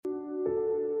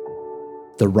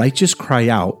The righteous cry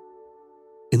out,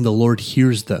 and the Lord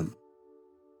hears them.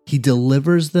 He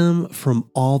delivers them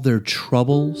from all their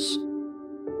troubles.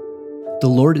 The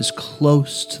Lord is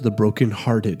close to the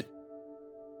brokenhearted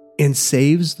and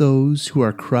saves those who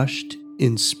are crushed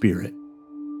in spirit.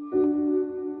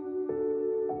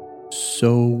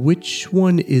 So which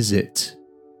one is it?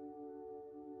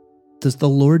 Does the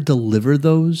Lord deliver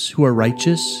those who are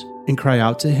righteous and cry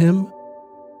out to him?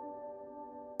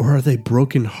 Or are they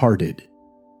brokenhearted?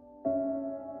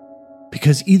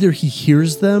 Because either he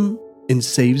hears them and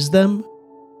saves them,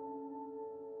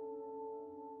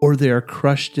 or they are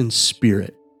crushed in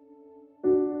spirit.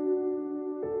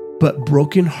 But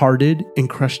brokenhearted and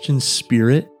crushed in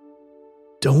spirit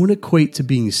don't equate to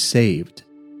being saved,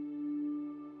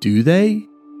 do they?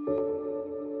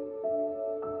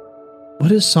 What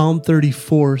does Psalm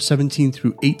 34, 17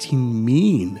 through 18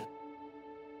 mean?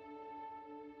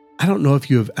 I don't know if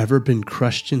you have ever been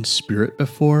crushed in spirit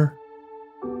before,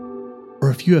 or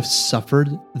if you have suffered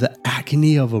the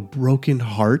agony of a broken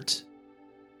heart.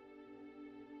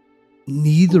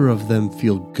 Neither of them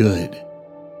feel good.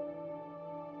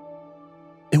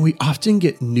 And we often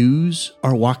get news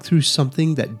or walk through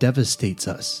something that devastates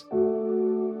us.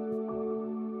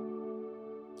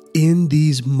 In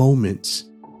these moments,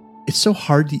 it's so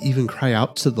hard to even cry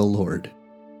out to the Lord.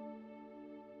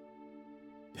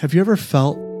 Have you ever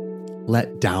felt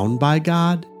let down by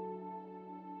God?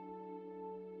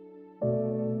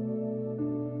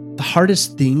 The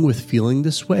hardest thing with feeling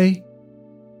this way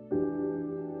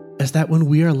is that when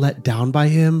we are let down by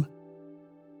Him,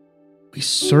 we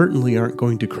certainly aren't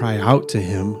going to cry out to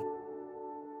Him.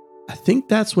 I think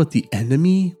that's what the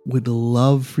enemy would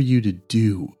love for you to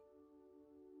do.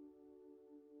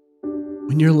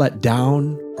 When you're let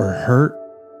down or hurt,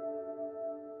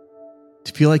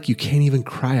 to feel like you can't even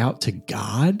cry out to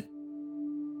God.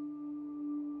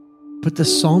 But the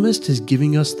psalmist is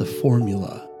giving us the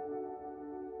formula.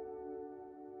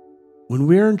 When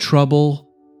we are in trouble,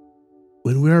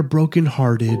 when we are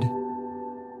brokenhearted,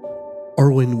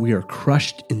 or when we are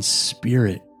crushed in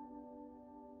spirit,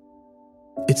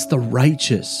 it's the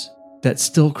righteous that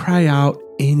still cry out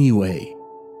anyway.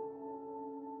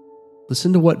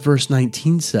 Listen to what verse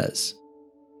 19 says.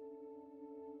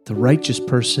 The righteous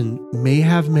person may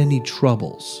have many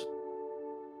troubles,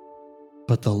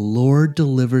 but the Lord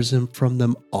delivers him from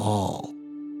them all.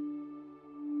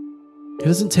 He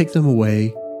doesn't take them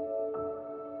away.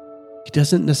 He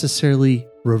doesn't necessarily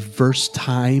reverse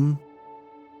time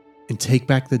and take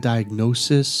back the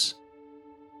diagnosis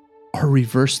or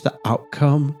reverse the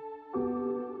outcome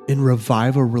and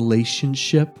revive a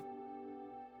relationship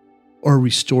or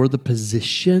restore the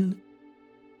position,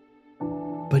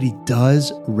 but He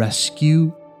does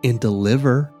rescue and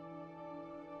deliver.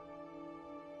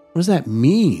 What does that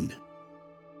mean?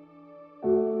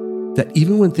 That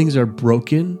even when things are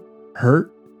broken,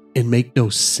 hurt, and make no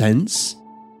sense,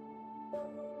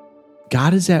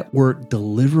 God is at work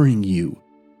delivering you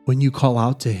when you call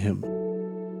out to Him.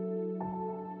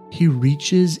 He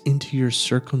reaches into your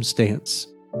circumstance,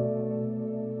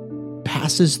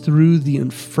 passes through the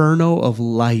inferno of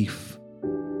life,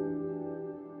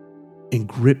 and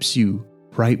grips you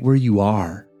right where you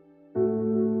are.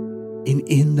 And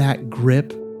in that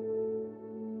grip,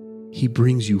 He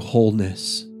brings you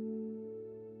wholeness.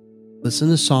 Listen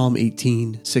to Psalm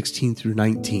 18, 16 through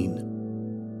 19.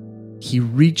 He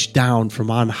reached down from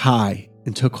on high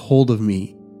and took hold of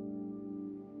me.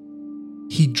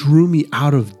 He drew me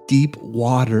out of deep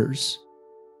waters.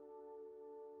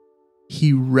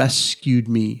 He rescued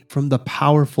me from the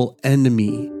powerful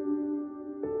enemy,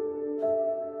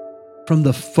 from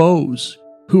the foes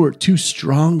who were too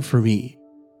strong for me.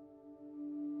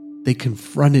 They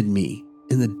confronted me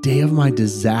in the day of my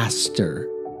disaster,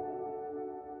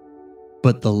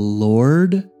 but the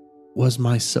Lord was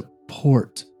my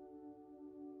support.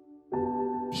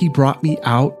 He brought me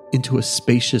out into a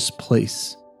spacious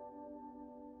place.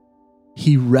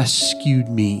 He rescued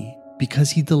me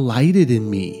because He delighted in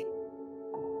me.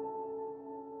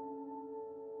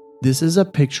 This is a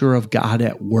picture of God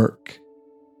at work.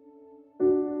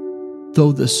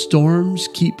 Though the storms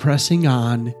keep pressing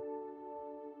on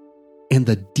and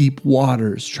the deep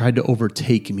waters try to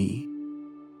overtake me,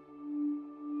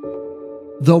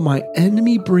 though my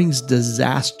enemy brings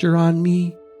disaster on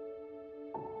me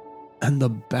and the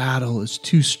battle is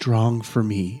too strong for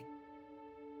me,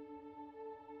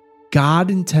 God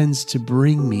intends to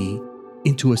bring me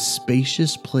into a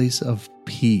spacious place of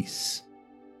peace.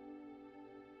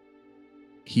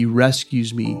 He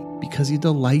rescues me because He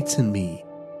delights in me.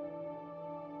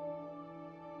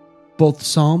 Both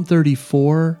Psalm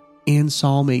 34 and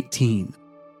Psalm 18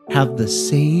 have the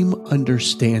same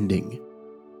understanding.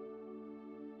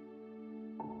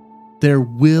 There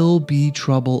will be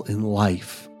trouble in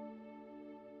life.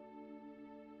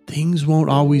 Things won't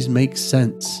always make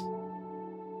sense.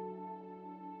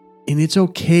 And it's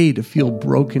okay to feel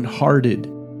brokenhearted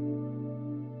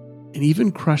and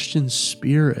even crushed in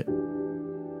spirit.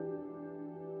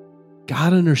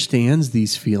 God understands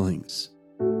these feelings.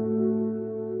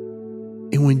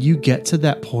 And when you get to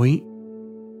that point,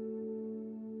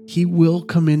 He will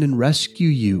come in and rescue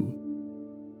you.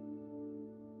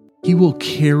 He will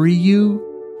carry you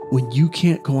when you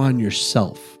can't go on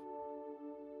yourself.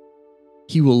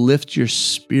 He will lift your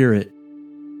spirit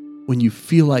when you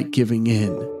feel like giving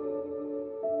in.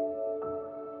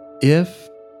 If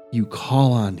you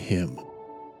call on Him.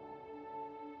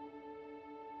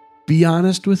 Be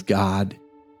honest with God.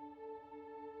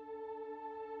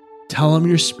 Tell Him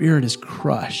your spirit is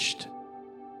crushed.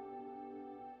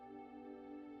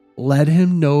 Let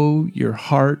Him know your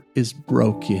heart is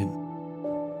broken.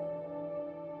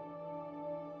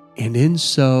 And in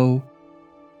so,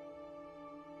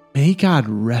 may God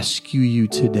rescue you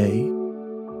today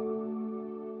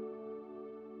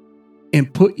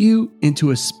and put you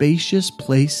into a spacious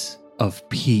place of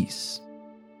peace,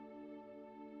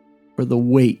 where the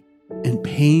weight and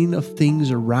pain of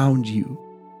things around you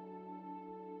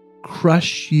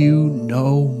crush you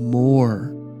no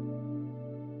more.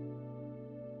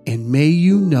 And may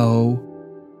you know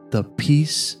the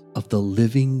peace of the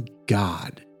living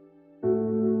God.